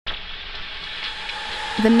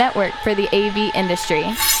the network for the AV industry.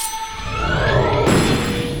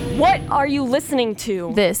 What are you listening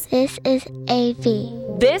to? This is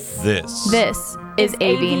AV. This is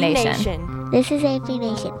AV Nation. This is AV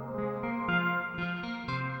Nation.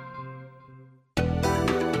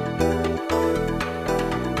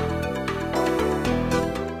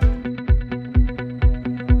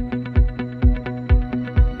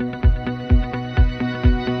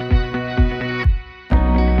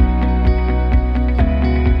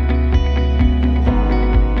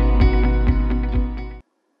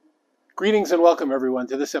 Greetings and welcome, everyone,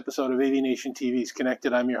 to this episode of AV Nation TV's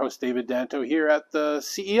Connected. I'm your host, David Danto, here at the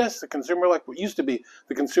CES, what used to be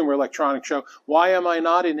the Consumer Electronics Show. Why am I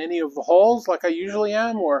not in any of the halls like I usually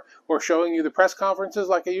am, or showing you the press conferences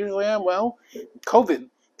like I usually am? Well, COVID.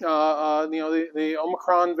 The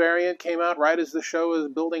Omicron variant came out right as the show is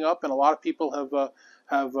building up, and a lot of people have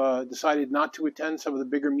decided not to attend some of the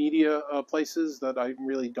bigger media places that I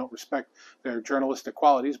really don't respect their journalistic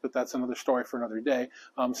qualities, but that's another story for another day.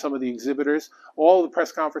 Some of the exhibitors, all the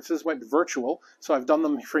press conferences went virtual, so I've done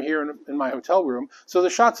them for here in my hotel room. So the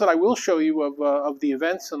shots that I will show you of the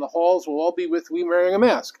events and the halls will all be with me wearing a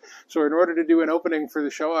mask. So in order to do an opening for the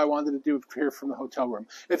show, I wanted to do it here from the hotel room.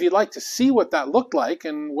 If you'd like to see what that looked like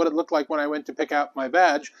and what it looked like when I went to pick out my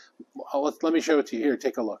badge, let me show it to you here.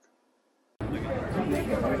 Take a look.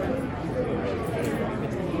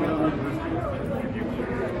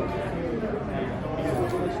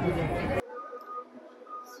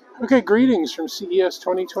 Okay, greetings from CES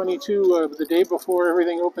 2022, the day before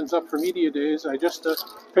everything opens up for media days. I just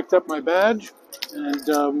picked up my badge, and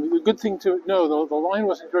the good thing to know, the line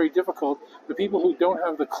wasn't very difficult. The people who don't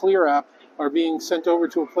have the Clear app are being sent over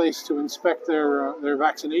to a place to inspect their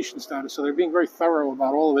vaccination status, so they're being very thorough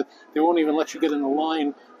about all of it. They won't even let you get in the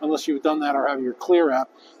line unless you've done that or have your Clear app.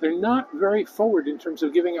 They're not very forward in terms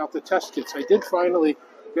of giving out the test kits. I did finally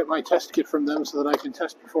get my test kit from them so that I can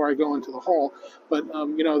test before I go into the hall. But,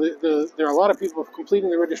 there are a lot of people completing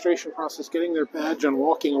the registration process, getting their badge and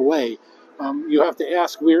walking away. You have to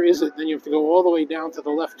ask, where is it? Then you have to go all the way down to the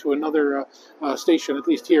left to another station, at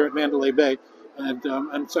least here at Mandalay Bay.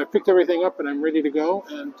 And so I picked everything up and I'm ready to go.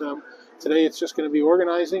 And today it's just going to be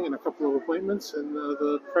organizing and a couple of appointments, and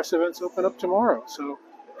the press events open up tomorrow. So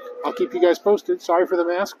I'll keep you guys posted. Sorry for the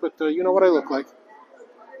mask, but you know what I look like.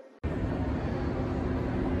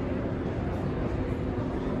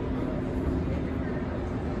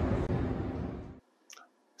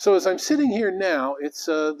 So as I'm sitting here now, it's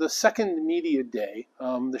the second media day.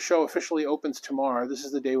 The show officially opens tomorrow. This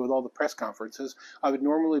is the day with all the press conferences. I would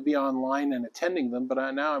normally be online and attending them, but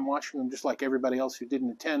now I'm watching them just like everybody else who didn't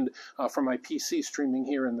attend from my PC streaming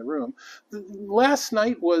here in the room. Last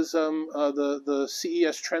night was the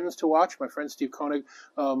CES Trends to Watch. My friend Steve Koenig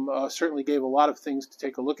certainly gave a lot of things to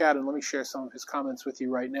take a look at, and let me share some of his comments with you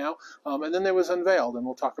right now. And then there was Unveiled, and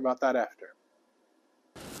we'll talk about that after.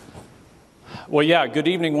 Well, yeah, good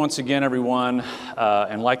evening once again, everyone.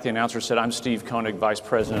 And like the announcer said, I'm Steve Koenig, Vice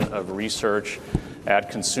President of Research at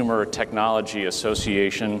Consumer Technology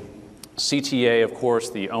Association. CTA, of course,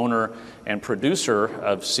 the owner and producer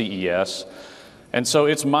of CES. And so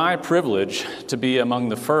it's my privilege to be among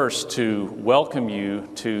the first to welcome you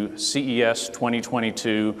to CES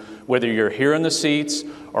 2022. Whether you're here in the seats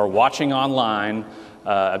or watching online,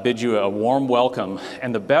 I bid you a warm welcome.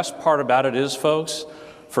 And the best part about it is, folks,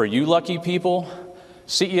 for you lucky people,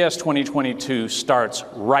 CES 2022 starts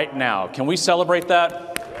right now. Can we celebrate that?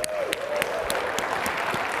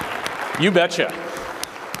 You betcha.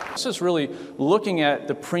 This is really looking at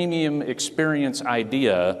the premium experience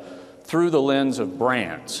idea through the lens of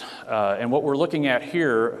brands. And what we're looking at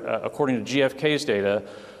here, according to GfK's data,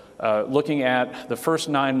 looking at the first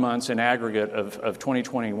 9 months in aggregate of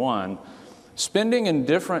 2021,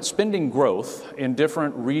 spending growth in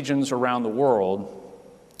different regions around the world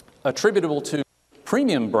attributable to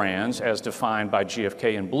premium brands as defined by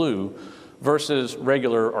GfK in blue versus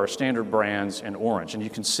regular or standard brands in orange. And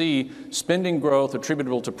you can see spending growth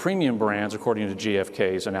attributable to premium brands, according to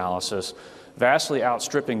GfK's analysis, vastly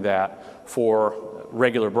outstripping that for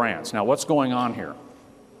regular brands. Now, what's going on here?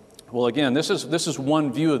 Well, again, this is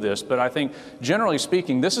one view of this, but I think generally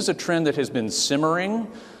speaking, this is a trend that has been simmering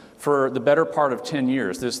for the better part of 10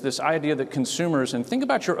 years. This idea that consumers, and think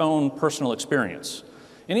about your own personal experience.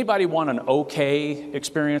 Anybody want an okay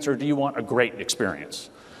experience, or do you want a great experience?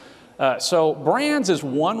 So brands is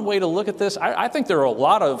one way to look at this. I think there are a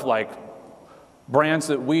lot of brands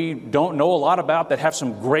that we don't know a lot about that have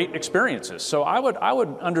some great experiences. So I would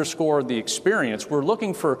underscore the experience. We're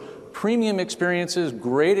looking for premium experiences,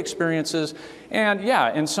 great experiences, and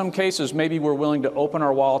yeah, in some cases, maybe we're willing to open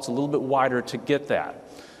our wallets a little bit wider to get that.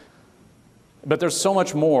 But there's so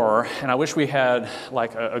much more, and I wish we had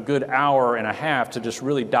like a good hour and a half to just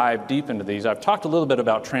really dive deep into these. I've talked a little bit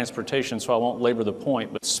about transportation, so I won't labor the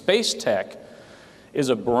point, but space tech is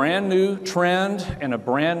a brand new trend and a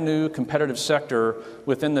brand new competitive sector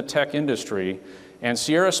within the tech industry. And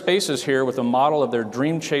Sierra Space is here with a model of their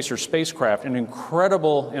Dream Chaser spacecraft, an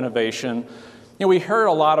incredible innovation. You know, we heard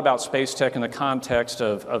a lot about space tech in the context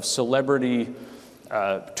of celebrity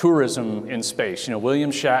tourism in space. You know,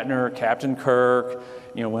 William Shatner, Captain Kirk,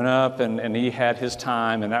 you know, went up and he had his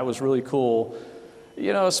time, and that was really cool.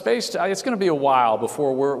 You know, space, it's going to be a while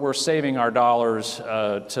before we're saving our dollars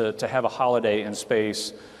to have a holiday in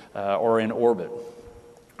space or in orbit,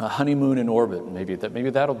 a honeymoon in orbit. Maybe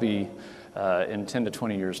that'll be in 10 to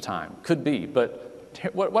 20 years' time. Could be, but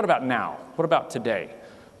what about now? What about today?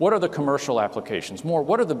 What are the commercial applications? More,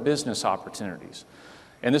 what are the business opportunities?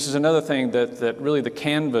 And this is another thing that really the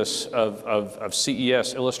canvas of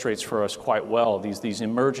CES illustrates for us quite well, these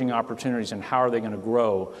emerging opportunities and how are they going to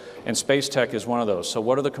grow. And space tech is one of those. So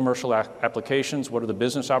what are the commercial applications? What are the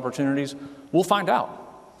business opportunities? We'll find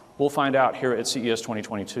out. We'll find out here at CES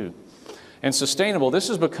 2022. And sustainable, this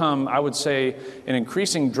has become, I would say, an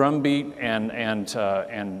increasing drumbeat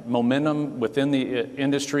and momentum within the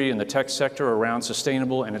industry and the tech sector around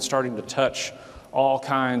sustainable, and it's starting to touch all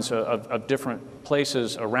kinds of different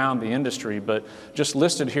places around the industry, but just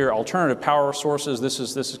listed here, alternative power sources. This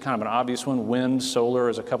is kind of an obvious one. Wind, solar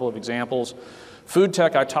is a couple of examples. Food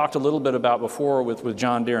tech I talked a little bit about before with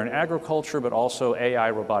John Deere and agriculture, but also AI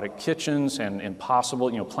robotic kitchens and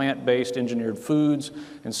impossible, you know, plant-based engineered foods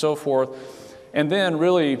and so forth. And then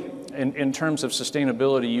really in terms of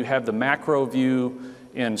sustainability, you have the macro view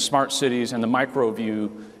in smart cities and the micro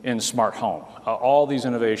view in smart home. All these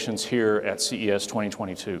innovations here at CES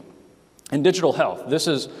 2022. In digital health, this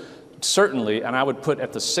is certainly, and I would put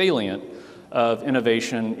at the salient of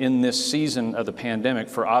innovation in this season of the pandemic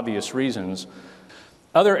for obvious reasons.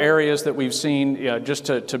 Other areas that we've seen, just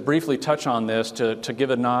to briefly touch on this, to give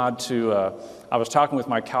a nod to, I was talking with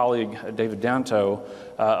my colleague, David Danto,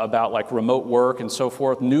 about like remote work and so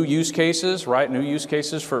forth, new use cases, right? New use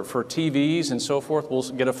cases for TVs and so forth. We'll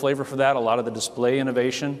get a flavor for that, a lot of the display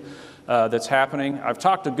innovation that's happening. I've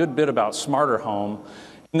talked a good bit about smarter home,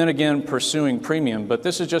 and then again, pursuing premium, but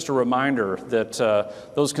this is just a reminder that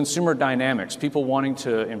those consumer dynamics, people wanting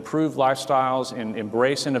to improve lifestyles and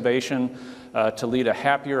embrace innovation to lead a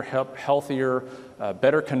happier, healthier,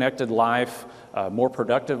 better connected life, more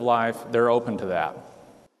productive life, they're open to that.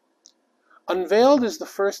 Unveiled is the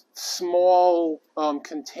first small,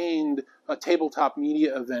 contained tabletop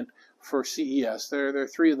media event for CES. There are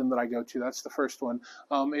three of them that I go to. That's the first one.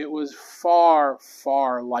 It was far,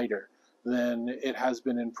 far lighter than it has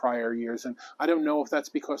been in prior years. And I don't know if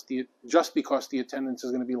that's just because the attendance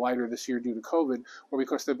is going to be lighter this year due to COVID, or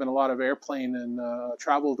because there have been a lot of airplane and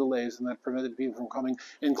travel delays and that prevented people from coming,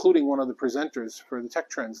 including one of the presenters for the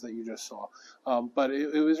tech trends that you just saw. But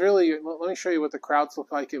it was really, let me show you what the crowds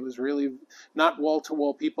look like. It was really not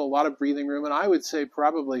wall-to-wall people, a lot of breathing room, and I would say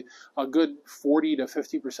probably a good 40 to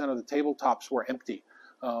 50% of the tabletops were empty.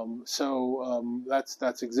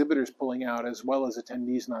 That's exhibitors pulling out as well as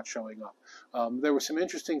attendees not showing up. There were some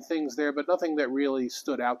interesting things there, but nothing that really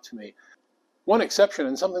stood out to me. One exception,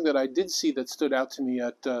 and something that I did see that stood out to me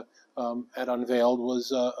at Unveiled,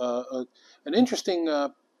 was an interesting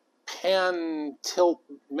pan tilt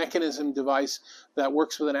mechanism device that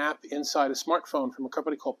works with an app inside a smartphone from a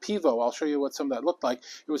company called Pivo. I'll show you what some of that looked like.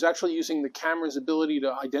 It was actually using the camera's ability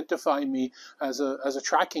to identify me as a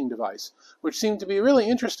tracking device, which seemed to be a really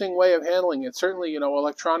interesting way of handling it. Certainly,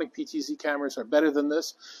 electronic PTZ cameras are better than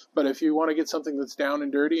this, but if you want to get something that's down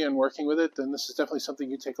and dirty and working with it, then this is definitely something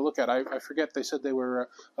you take a look at. I forget, they said they were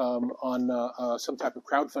on some type of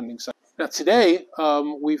crowdfunding site. Now today,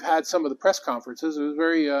 we've had some of the press conferences. It was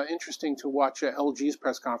very interesting to watch LG's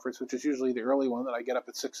press conference, which is usually the early one that I get up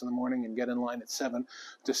at 6 in the morning and get in line at 7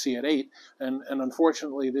 to see at 8. And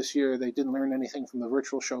unfortunately this year they didn't learn anything from the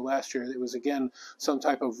virtual show last year. It was again some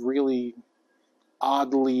type of really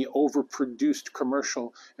oddly overproduced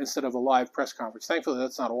commercial instead of a live press conference. Thankfully,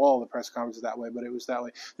 that's not all the press conferences that way, but it was that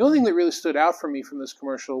way. The only thing that really stood out for me from this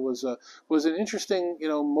commercial was an interesting,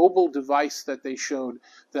 mobile device that they showed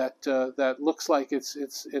that looks like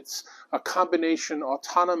it's a combination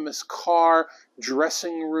autonomous car,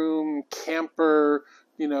 dressing room, camper,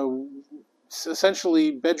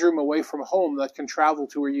 essentially bedroom away from home that can travel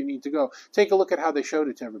to where you need to go. Take a look at how they showed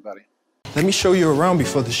it to everybody. Let me show you around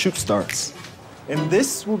before the shoot starts. And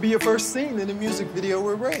this will be your first scene in the music video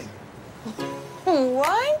with Ray.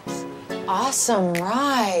 What? Awesome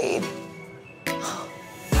ride.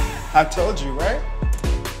 I told you, right?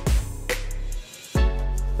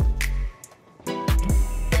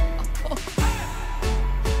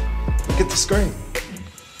 the screen.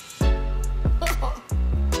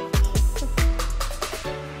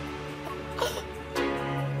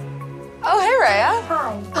 Oh, hey, Rhea.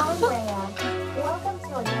 Hi, I'm Rhea. Welcome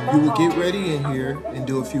to another We will get ready in here and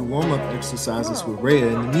do a few warm-up exercises with Rhea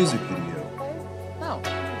in the music video. Oh.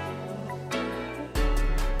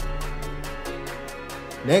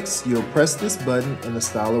 Next, you'll press this button and the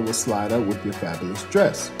styler will slide up with your fabulous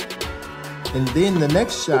dress. And then the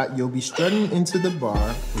next shot, you'll be strutting into the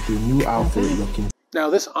bar with your new outfit looking. Now,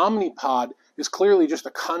 this Omnipod is clearly just a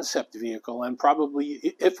concept vehicle, and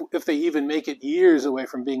probably, if they even make it, years away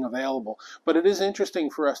from being available. But it is interesting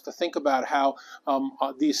for us to think about how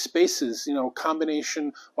these spaces,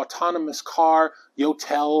 combination autonomous car,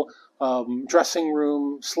 yotel, dressing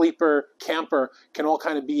room, sleeper, camper, can all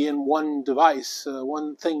kind of be in one device,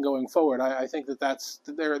 one thing going forward. I think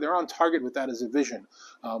they're on target with that as a vision.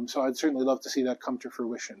 So I'd certainly love to see that come to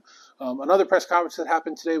fruition. Another press conference that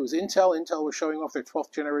happened today was Intel. Intel was showing off their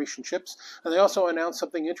 12th generation chips, and they also announced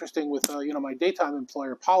something interesting with my daytime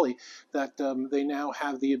employer, Poly, that they now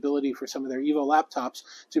have the ability for some of their Evo laptops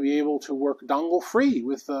to be able to work dongle-free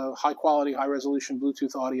with high quality, high resolution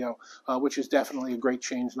Bluetooth audio, which is definitely a great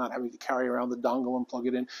change, not having to carry around the dongle and plug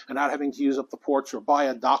it in, and not having to use up the ports or buy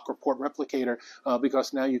a dock or port replicator,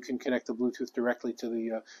 because now you can connect the Bluetooth directly to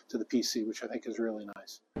the PC, which I think is really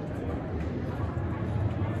nice.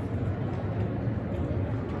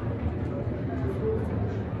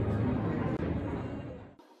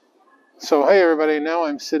 So hey everybody, now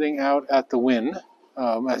I'm sitting out at the Wynn,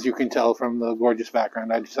 as you can tell from the gorgeous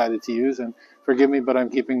background I decided to use, and forgive me, but I'm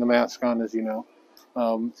keeping the mask on, as you know.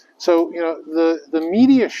 The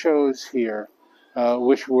media shows here,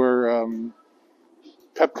 which were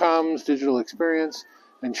Pepcom's digital experience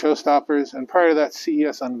and Showstoppers, and prior to that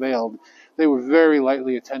CES Unveiled, they were very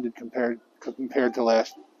lightly attended compared to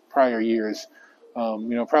prior years.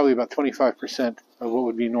 Probably about 25% of what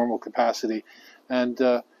would be normal capacity,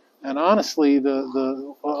 and honestly, a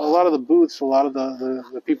lot of the booths, a lot of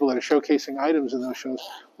the people that are showcasing items in those shows,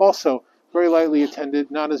 also very lightly attended,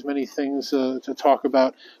 not as many things to talk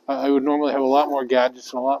about. I would normally have a lot more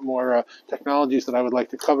gadgets and a lot more technologies that I would like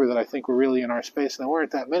to cover that I think were really in our space, and there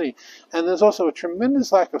weren't that many. And there's also a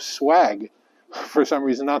tremendous lack of swag for some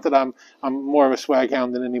reason. Not that I'm more of a swag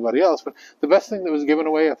hound than anybody else, but the best thing that was given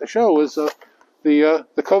away at the show was the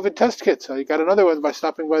COVID test kits. You got another one by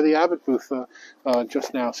stopping by the Abbott booth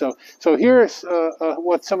just now. So here's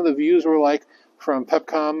what some of the views were like from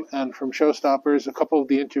Pepcom and from Showstoppers, a couple of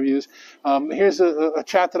the interviews. Here's a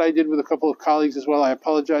chat that I did with a couple of colleagues as well. I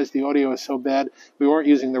apologize, the audio is so bad. We weren't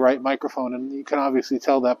using the right microphone, and you can obviously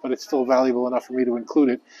tell that, but it's still valuable enough for me to include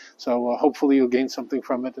it. So hopefully you'll gain something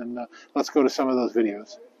from it, and let's go to some of those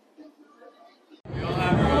videos.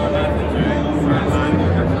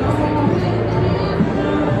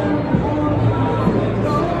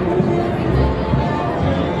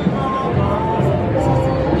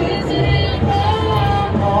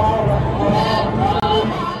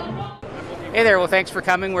 Hey there, well thanks for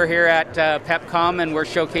coming. We're here at Pepcom and we're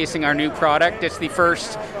showcasing our new product. It's the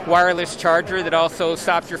first wireless charger that also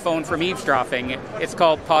stops your phone from eavesdropping. It's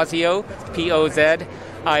called Pozio,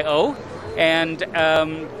 P-O-Z-I-O. And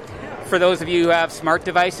for those of you who have smart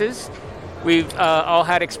devices, we've all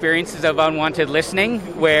had experiences of unwanted listening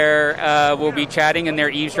where we'll be chatting and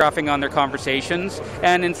they're eavesdropping on their conversations.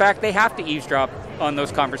 And in fact, they have to eavesdrop on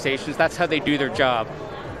those conversations. That's how they do their job.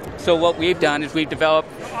 So what we've done is we've developed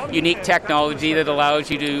unique technology that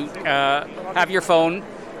allows you to have your phone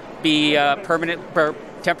be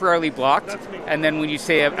temporarily blocked, and then when you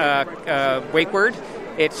say a wake word,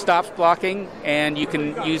 it stops blocking and you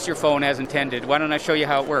can use your phone as intended. Why don't I show you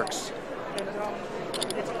how it works?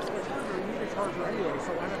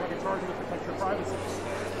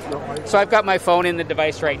 So I've got my phone in the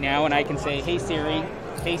device right now and I can say, hey Siri,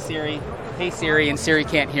 hey Siri, hey Siri, and Siri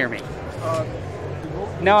can't hear me.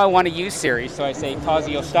 Now I want to use Siri, so I say,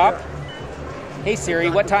 Pozio, stop. Hey Siri,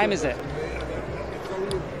 what time is it?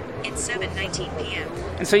 It's 7:19 p.m.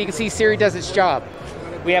 And so you can see Siri does its job.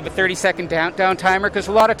 We have a 30-second countdown timer, because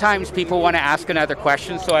a lot of times people want to ask another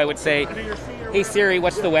question, so I would say, hey Siri,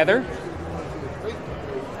 what's the weather?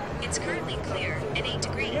 It's currently clear and 8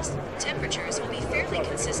 degrees. Temperatures will be fairly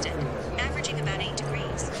consistent, averaging about 8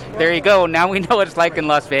 degrees. There you go. Now we know what it's like in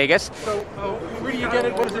Las Vegas. So where do you get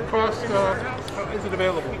it? What does it cost? Is it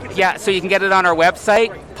available? Yeah, so you can get it on our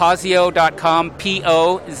website, pozio.com, P-O-Z-I-O.com.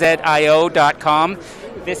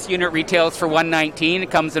 This unit retails for $119.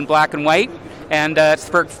 It comes in black and white, and it's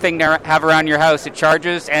the perfect thing to have around your house. It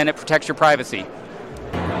charges and it protects your privacy.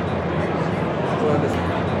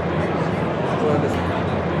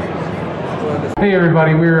 Hey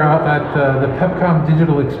everybody, we're at the Pepcom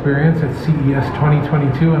Digital Experience at CES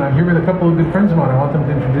 2022, and I'm here with a couple of good friends of mine. I want them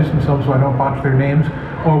to introduce themselves so I don't botch their names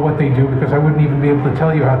or what they do, because I wouldn't even be able to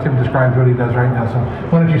tell you how Tim describes what he does right now. So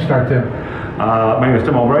why don't you start, Tim? My name is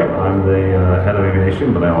Tim Albright. I'm the head of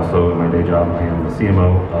aviation, but I also, in my day job, I am the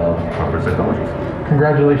CMO of Conference Technologies.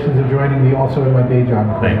 Congratulations on joining me also in my day job.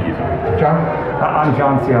 Thank you. John? I'm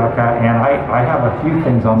John Siaka, and I have a few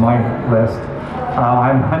things on my list.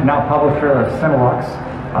 I'm now publisher of Cinelux.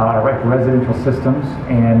 I write for residential systems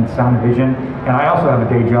and sound vision, and I also have a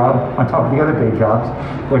day job on top of the other day jobs,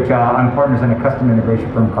 which I'm partners in a custom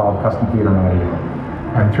integration firm called Custom Theater and Audio.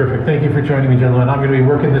 All right, terrific. Thank you for joining me, gentlemen. I'm going to be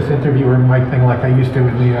working this interviewer mic thing like I used to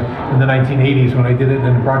in the 1980s when I did it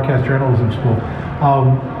in broadcast journalism school.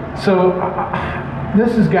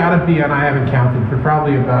 This has got to be, and I haven't counted, but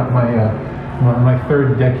probably about my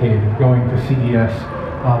third decade of going to CES.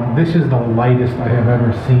 This is the lightest I have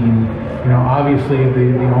ever seen. You know, obviously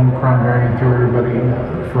the Omicron variant threw everybody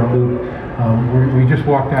for a loop. We just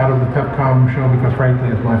walked out of the Pepcom show because,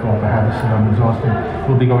 frankly, it's my fault. I had to sit. I'm exhausted.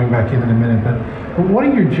 We'll be going back in a minute. But what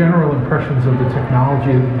are your general impressions of the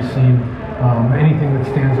technology that you've seen? Anything that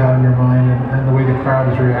stands out in your mind, and the way the crowd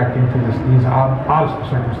is reacting to these oddest of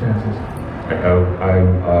circumstances? I'll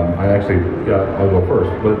go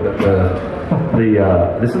first. But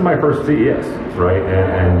this is my first CES, right?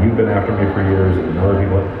 And you've been after me for years, and other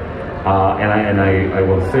people. And I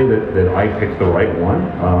will say that I picked the right one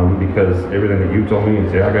because everything that you told me and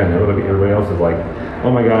Siaka and everybody else is like,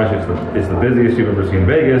 oh my gosh, it's the busiest you've ever seen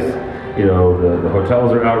Vegas. You know, the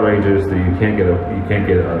hotels are outrageous. You can't get a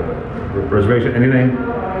reservation, anything.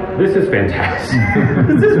 This is fantastic.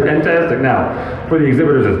 This is fantastic. Now, for the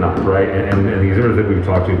exhibitors, it's not, right? And the exhibitors that we've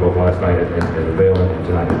talked to both last night at Vail and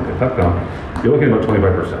tonight at Pepcom, you're looking at about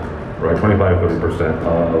 25%, right? 25-30%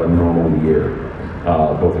 of a normal year,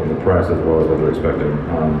 both in the press as well as what they're expecting.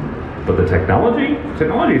 But the technology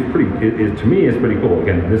is to me is pretty cool.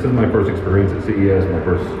 Again, this is my first experience at CES, my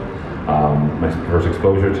first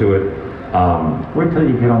exposure to it. Wait till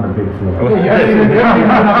you get on the big floor. Wait till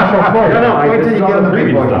you get on the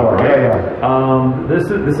big floor, right?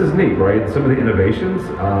 This is neat, right? Some of the innovations.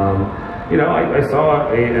 I saw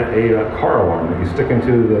a car alarm that you stick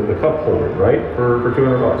into the cup holder, right, for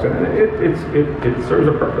 $200, and it serves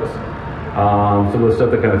a purpose. Some of the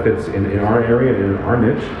stuff that kind of fits in our area, in our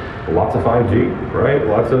niche. Lots of 5G, right?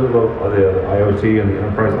 Lots of the IoT and the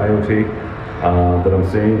enterprise IoT. That I'm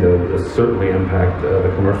seeing that certainly impact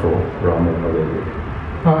the commercial realm of it.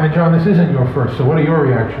 And John, this isn't your first, so what are your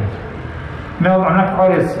reactions? No, I'm not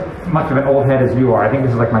quite as much of an old head as you are. I think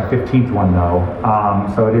this is like my 15th one though.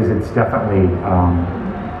 So it's definitely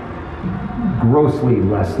grossly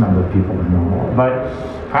less number of people than normal. But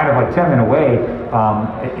kind of like Tim in a way,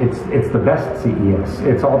 it's the best CES.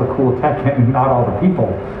 It's all the cool tech and not all the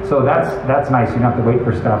people. So that's nice. You don't have to wait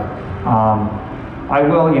for stuff. I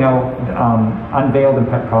will, Unveiled and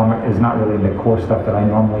Pepcom is not really the core stuff that I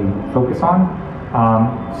normally focus on.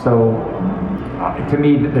 To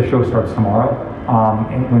me, the show starts tomorrow,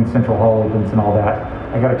 when Central Hall opens and all that.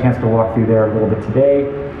 I got a chance to walk through there a little bit today,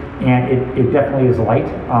 and it definitely is light.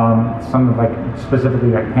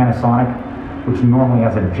 Specifically like Panasonic, which normally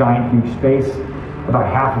has a giant, huge space. About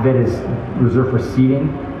half of it is reserved for seating.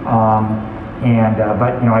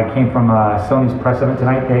 But I came from Sony's press event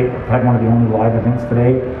tonight. They had one of the only live events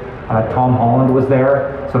today. Tom Holland was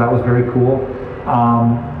there, so that was very cool.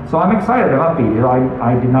 So I'm excited. I'm upbeat.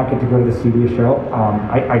 I did not get to go to the CES show.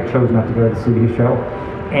 I chose not to go to the CES show,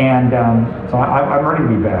 and so I'm ready to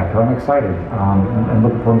be back. I'm excited and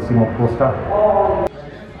looking forward to seeing all the cool stuff.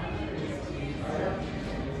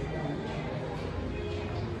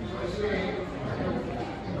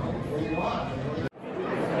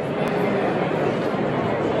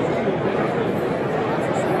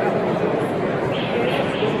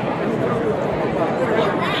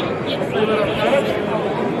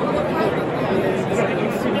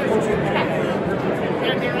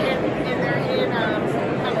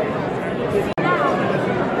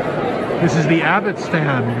 This is the Abbott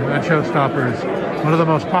stand at Showstoppers, one of the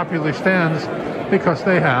most popular stands because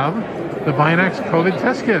they have the Binax COVID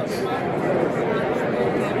test kits.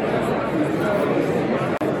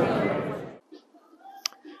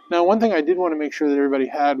 Now, one thing I did want to make sure that everybody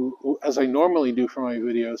had, as I normally do for my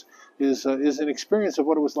videos, is an experience of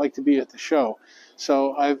what it was like to be at the show.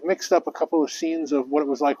 So I've mixed up a couple of scenes of what it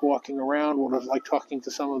was like walking around, what it was like talking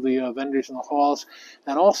to some of the vendors in the halls,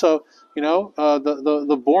 and also,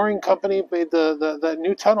 the Boring Company made that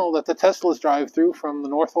new tunnel that the Teslas drive through from the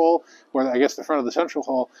North Hall, or I guess the front of the Central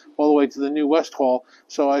Hall, all the way to the new West Hall.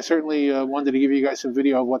 So I certainly wanted to give you guys some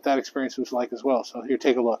video of what that experience was like as well. So here,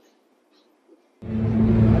 take a look.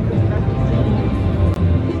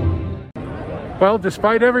 Well,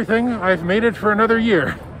 despite everything, I've made it for another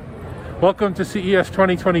year. Welcome to CES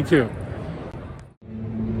 2022.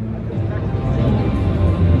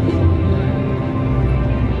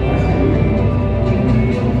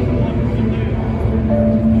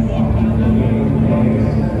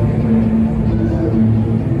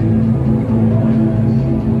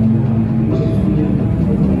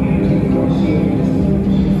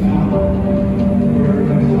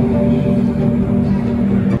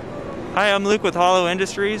 Hi, I'm Luke with Hollow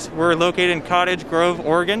Industries. We're located in Cottage Grove,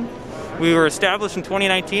 Oregon. We were established in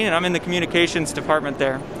 2019, and I'm in the communications department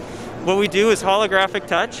there. What we do is holographic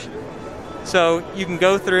touch. So you can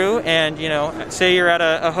go through and, say you're at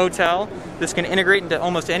a hotel. This can integrate into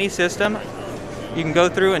almost any system. You can go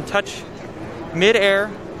through and touch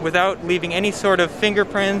mid-air without leaving any sort of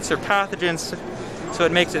fingerprints or pathogens. So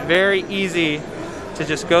it makes it very easy to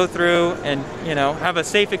just go through and, have a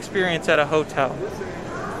safe experience at a hotel.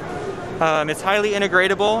 It's highly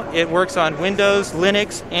integratable. It works on Windows,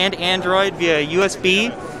 Linux, and Android via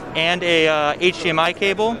USB and a HDMI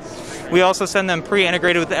cable. We also send them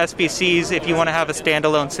pre-integrated with the SBCs if you want to have a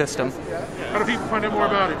standalone system. How do people find out more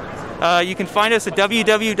about it? You can find us at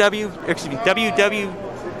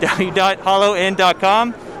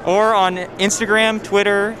www.hollowin.com or on Instagram,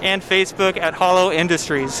 Twitter, and Facebook at Hollow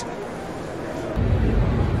Industries.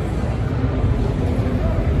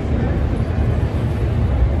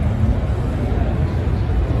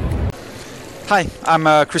 Hi, I'm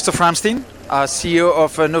Christoph Ramstein, CEO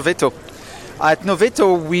of Noveto. At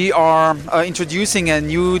Noveto, we are introducing a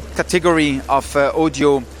new category of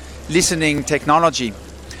audio listening technology.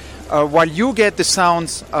 While you get the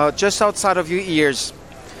sounds just outside of your ears,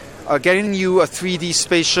 getting you a 3D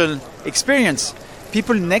spatial experience,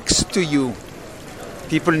 people next to you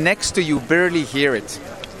barely hear it.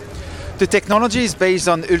 The technology is based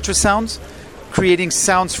on ultrasound, creating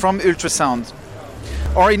sounds from ultrasound.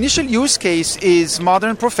 Our initial use case is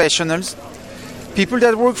modern professionals, people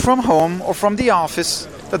that work from home or from the office,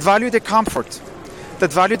 that value their comfort,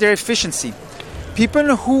 that value their efficiency.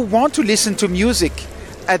 People who want to listen to music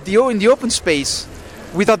in the open space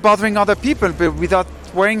without bothering other people, but without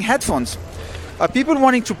wearing headphones. People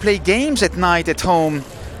wanting to play games at night at home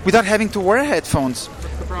without having to wear headphones.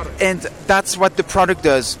 And that's what the product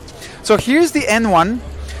does. So here's the N1,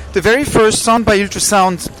 the very first sound by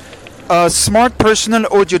ultrasound smart personal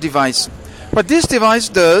audio device. What this device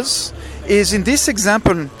does is, in this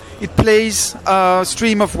example, it plays a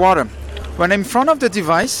stream of water. When I'm in front of the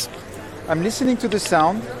device, I'm listening to the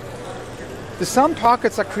sound. The sound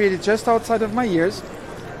pockets are created just outside of my ears.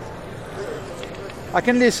 I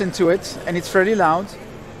can listen to it, and it's fairly loud.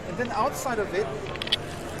 And then outside of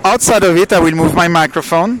it, I will move my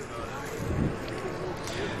microphone.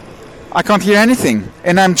 I can't hear anything,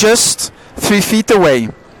 and I'm just 3 feet away.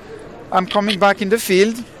 I'm coming back in the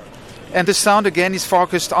field, and the sound again is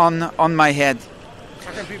focused on my head.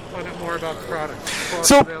 How can people find out more about the product?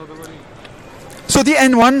 So the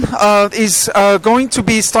N1 is going to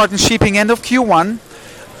be starting shipping end of Q1.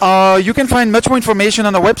 You can find much more information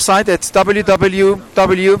on our website at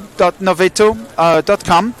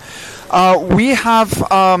www.noveto.com. We have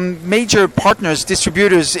major partners,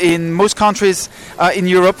 distributors in most countries in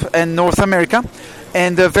Europe and North America,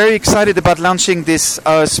 and very excited about launching this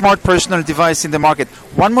smart personal device in the market.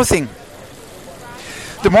 One more thing.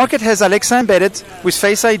 The market has Alexa embedded with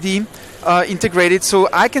Face ID integrated, so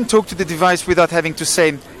I can talk to the device without having to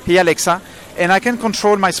say, "Hey Alexa," and I can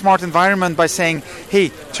control my smart environment by saying, "Hey,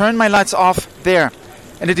 turn my lights off there."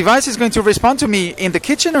 And the device is going to respond to me in the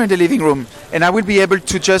kitchen or in the living room, and I will be able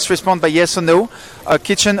to just respond by yes or no,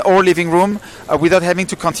 kitchen or living room, without having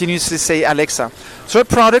to continuously say Alexa. So a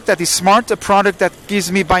product that is smart, a product that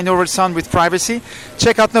gives me binaural sound with privacy.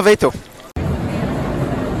 Check out Noveto.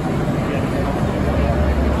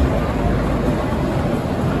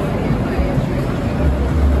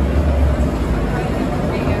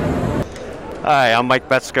 Hi, I'm Mike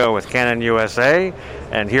Betsko with Canon USA,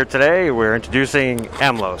 and here today we're introducing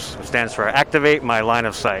AMLOS, which stands for Activate My Line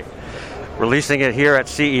of Sight. Releasing it here at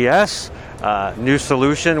CES, new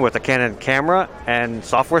solution with a Canon camera and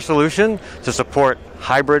software solution to support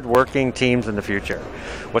hybrid working teams in the future.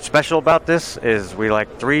 What's special about this is we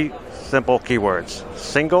like 3 simple keywords: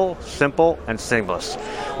 single, simple, and seamless.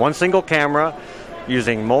 One single camera,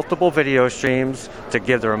 using multiple video streams to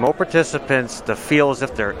give the remote participants the feel as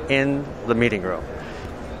if they're in the meeting room.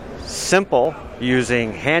 Simple,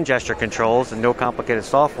 using hand gesture controls and no complicated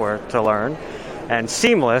software to learn. And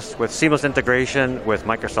seamless, with seamless integration with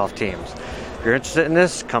Microsoft Teams. If you're interested in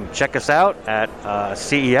this, come check us out at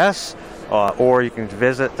CES or you can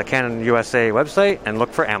visit the Canon USA website and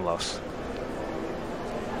look for AMLOS.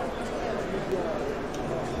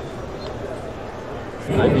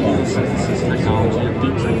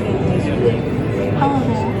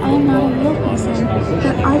 However, I am not a real person,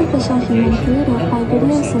 but artificial human created by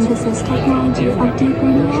video synthesis technology of deep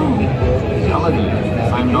learning AI.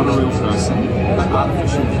 I am not a real person, but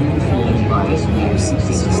artificial human created by video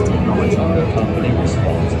synthesis technology of deep learning.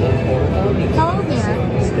 Hello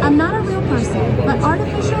there. I'm not a real person, but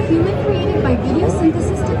artificial human created by video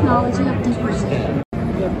synthesis technology of deep learning.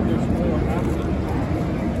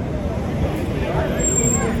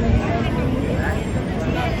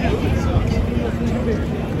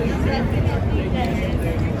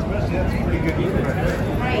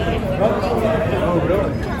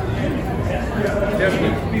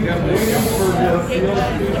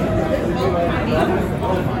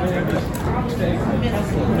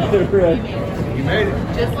 You made it.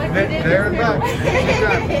 Just like you did. There and back.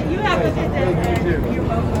 You have a good day. You're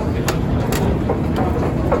welcome.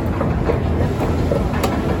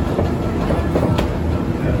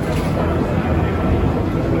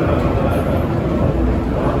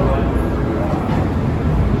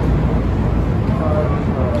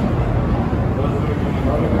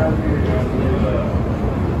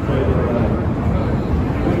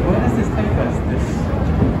 Where does this take us?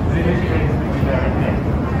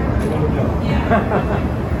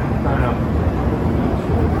 I don't know.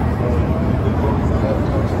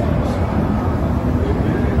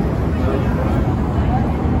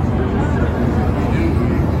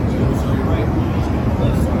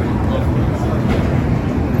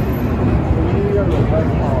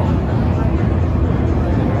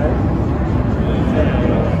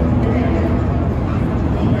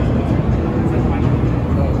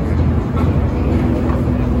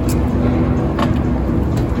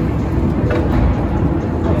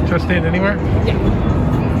 Just stand anywhere? Yeah.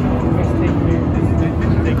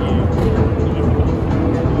 Thank you.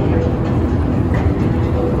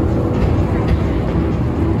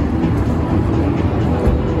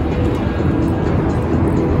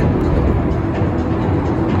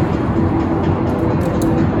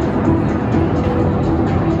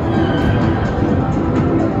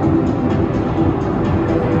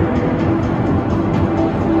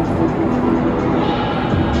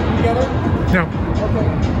 No.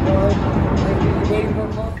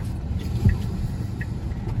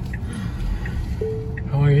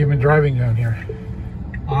 How long have you been driving down here?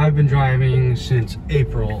 I've been driving since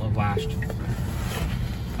April of last year.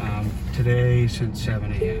 Today since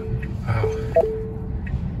 7 a.m. Wow.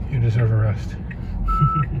 You deserve a rest.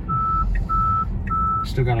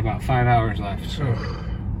 Still got about 5 hours left. So.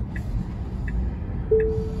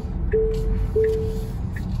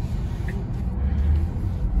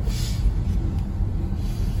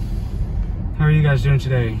 How are you guys doing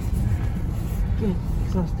today? Good.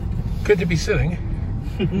 Exhausted. Good to be sitting.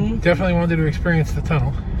 Definitely wanted to experience the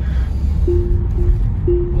tunnel.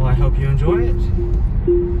 Well, I hope you enjoy it.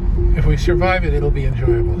 If we survive it, it'll be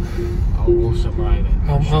enjoyable. Oh, we'll survive it.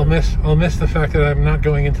 I'll miss the fact that I'm not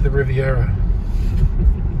going into the Riviera.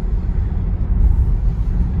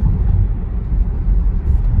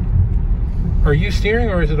 Are you steering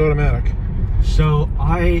or is it automatic? So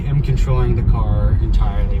I am controlling the car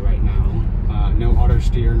entirely right now. No auto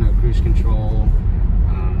steer, no cruise control,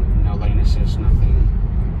 no lane assist, nothing.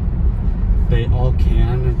 They all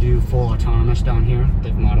can do full autonomous down here.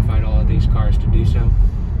 They've modified all of these cars to do so.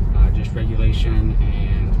 Just regulation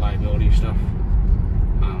and liability stuff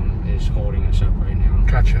is holding us up right now.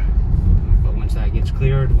 Gotcha. But once that gets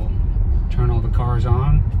cleared, we'll turn all the cars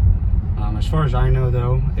on. As far as I know,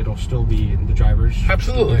 though, it'll still be the driver's.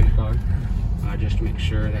 Absolutely. Car, just to make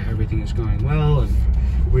sure that everything is going well, and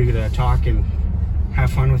we're gonna talk and have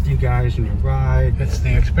fun with you guys and your ride. It's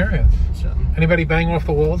the experience. So, anybody bang off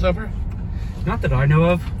the walls ever? Not that I know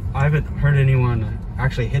of. I haven't heard anyone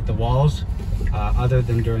actually hit the walls, other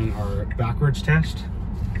than during our backwards test.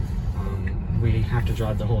 We have to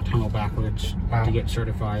drive the whole tunnel backwards to get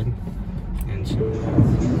certified, and so.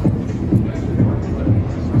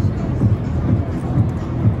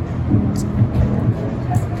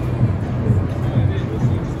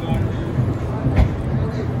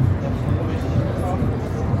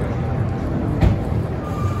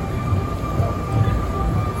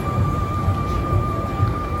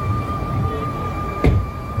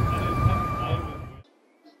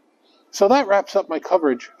 So that wraps up my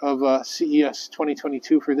coverage of CES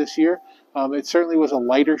 2022 for this year. It certainly was a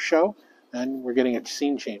lighter show, and we're getting a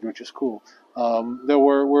scene change, which is cool. There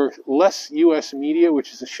were less U.S. media,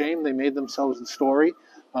 which is a shame. They made themselves the story.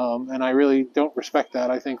 And I really don't respect that.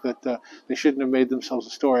 I think that they shouldn't have made themselves a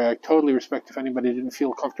story. I totally respect if anybody didn't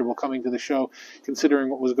feel comfortable coming to the show, considering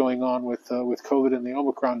what was going on with COVID and the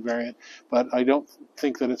Omicron variant. But I don't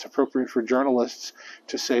think that it's appropriate for journalists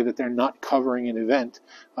to say that they're not covering an event.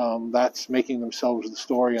 That's making themselves the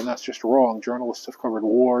story, and that's just wrong. Journalists have covered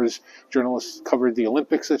wars. Journalists covered the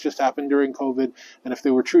Olympics that just happened during COVID. And if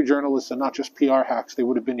they were true journalists and not just PR hacks, they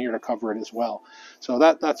would have been here to cover it as well. So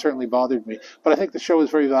that certainly bothered me. But I think the show was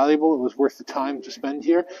very valuable. It was worth the time to spend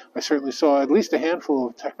here. I certainly saw at least a handful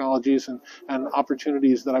of technologies and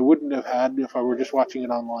opportunities that I wouldn't have had if I were just watching it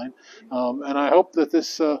online. And I hope that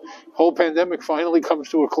this whole pandemic finally comes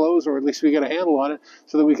to a close, or at least we get a handle on it,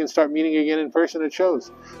 so that we can start meeting again in person at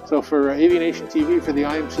shows. So for Aviation TV, for the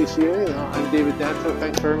IMCCA, I'm David Danto.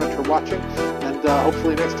 Thanks very much for watching, and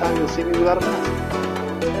hopefully next time you'll see me without a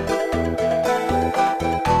mask.